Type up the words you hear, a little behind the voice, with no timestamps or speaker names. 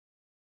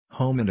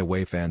Home and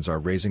Away fans are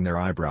raising their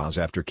eyebrows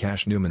after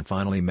Cash Newman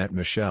finally met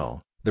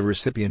Michelle, the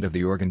recipient of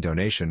the organ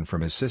donation from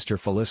his sister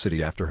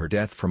Felicity after her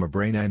death from a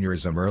brain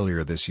aneurysm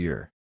earlier this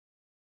year.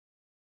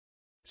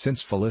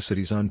 Since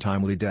Felicity's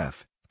untimely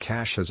death,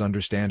 Cash has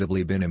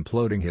understandably been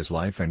imploding his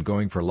life and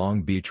going for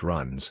long beach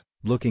runs,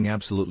 looking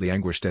absolutely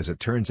anguished as it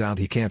turns out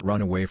he can't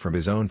run away from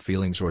his own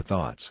feelings or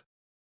thoughts.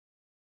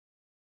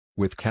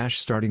 With Cash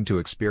starting to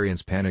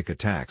experience panic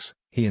attacks,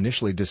 he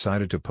initially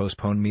decided to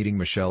postpone meeting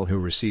Michelle, who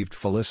received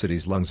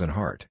Felicity's lungs and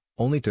heart,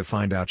 only to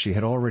find out she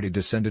had already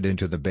descended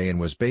into the bay and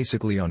was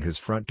basically on his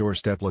front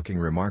doorstep looking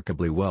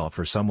remarkably well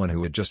for someone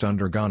who had just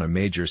undergone a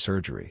major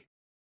surgery.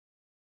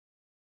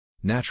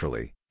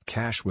 Naturally,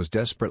 Cash was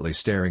desperately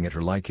staring at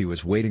her like he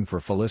was waiting for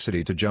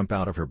Felicity to jump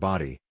out of her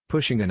body,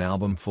 pushing an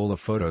album full of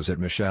photos at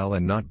Michelle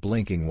and not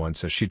blinking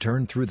once as she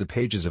turned through the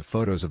pages of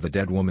photos of the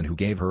dead woman who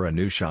gave her a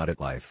new shot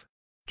at life.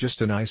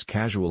 Just a nice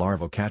casual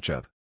Arvo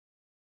catch-up.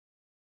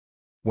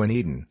 When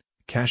Eden,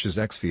 Cash's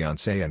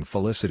ex-fiancée and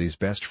Felicity's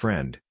best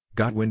friend,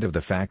 got wind of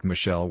the fact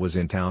Michelle was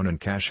in town and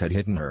Cash had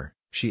hidden her,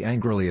 she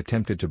angrily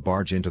attempted to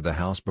barge into the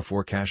house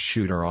before Cash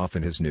shooed her off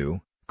in his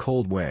new,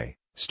 cold way,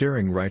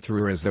 staring right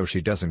through her as though she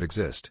doesn't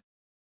exist.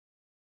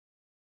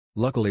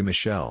 Luckily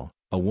Michelle,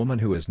 a woman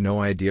who has no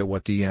idea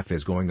what DF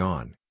is going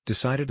on,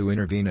 decided to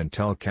intervene and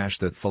tell Cash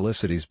that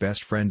Felicity's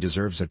best friend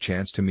deserves a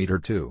chance to meet her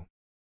too.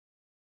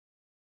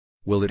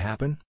 Will it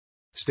happen?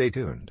 Stay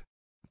tuned.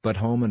 But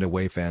Home and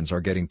Away fans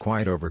are getting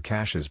quiet over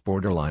Cash's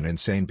borderline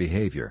insane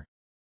behavior.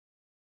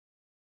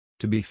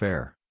 To be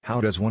fair,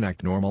 how does one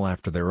act normal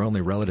after their only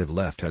relative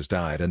left has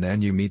died and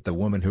then you meet the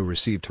woman who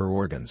received her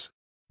organs?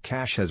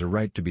 Cash has a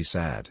right to be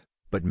sad,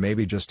 but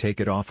maybe just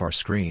take it off our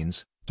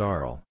screens,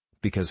 darl,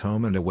 because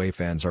Home and Away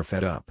fans are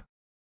fed up.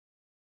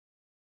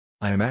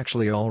 I am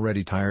actually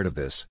already tired of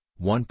this,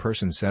 one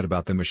person said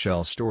about the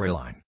Michelle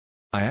storyline.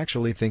 I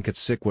actually think it's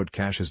sick what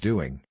Cash is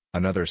doing,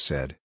 another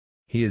said.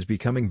 He is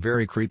becoming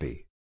very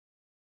creepy.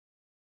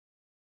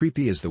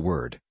 Creepy is the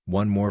word,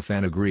 one more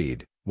fan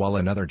agreed, while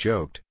another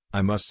joked,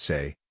 I must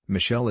say,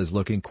 Michelle is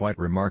looking quite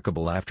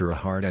remarkable after a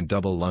heart and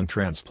double lung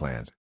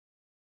transplant.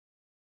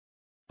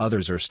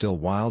 Others are still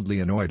wildly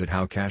annoyed at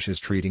how Cash is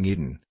treating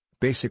Eden,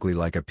 basically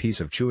like a piece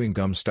of chewing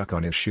gum stuck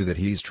on his shoe that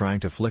he's trying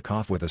to flick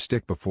off with a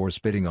stick before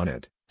spitting on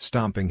it,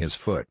 stomping his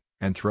foot,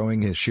 and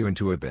throwing his shoe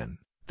into a bin.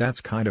 That's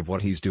kind of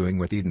what he's doing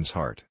with Eden's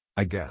heart,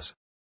 I guess.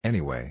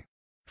 Anyway,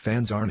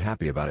 fans aren't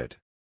happy about it.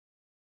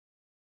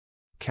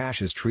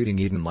 Cash is treating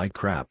Eden like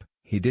crap.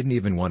 He didn't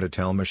even want to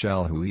tell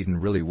Michelle who Eden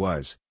really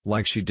was,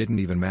 like she didn't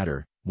even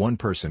matter, one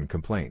person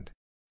complained.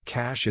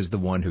 Cash is the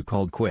one who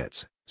called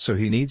quits, so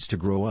he needs to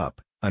grow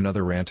up,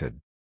 another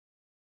ranted.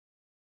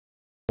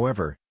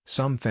 However,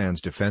 some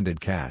fans defended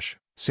Cash,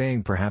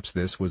 saying perhaps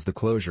this was the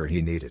closure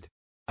he needed.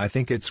 I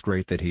think it's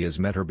great that he has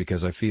met her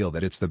because I feel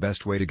that it's the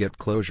best way to get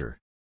closure.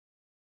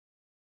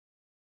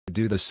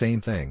 Do the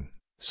same thing,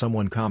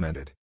 someone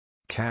commented.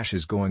 Cash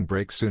is going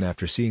break soon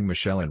after seeing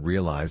Michelle and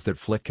realize that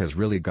Flick has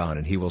really gone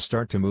and he will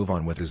start to move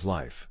on with his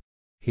life.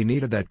 He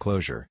needed that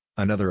closure,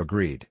 another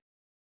agreed.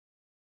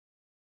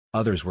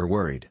 Others were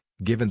worried,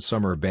 given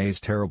Summer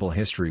Bay's terrible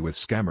history with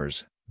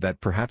scammers,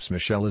 that perhaps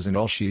Michelle isn't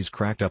all she's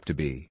cracked up to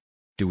be.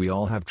 Do we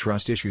all have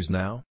trust issues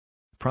now?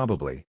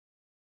 Probably.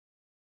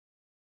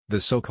 The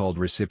so-called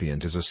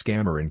recipient is a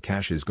scammer and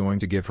Cash is going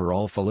to give her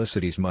all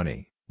Felicity's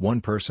money,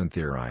 one person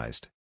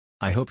theorized.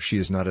 I hope she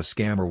is not a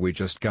scammer, we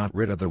just got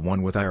rid of the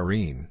one with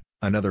Irene,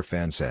 another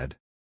fan said.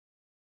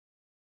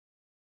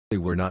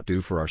 We're not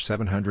due for our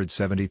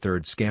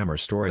 773rd scammer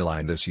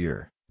storyline this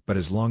year, but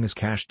as long as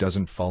Cash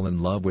doesn't fall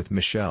in love with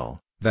Michelle,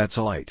 that's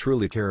all I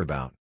truly care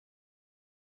about.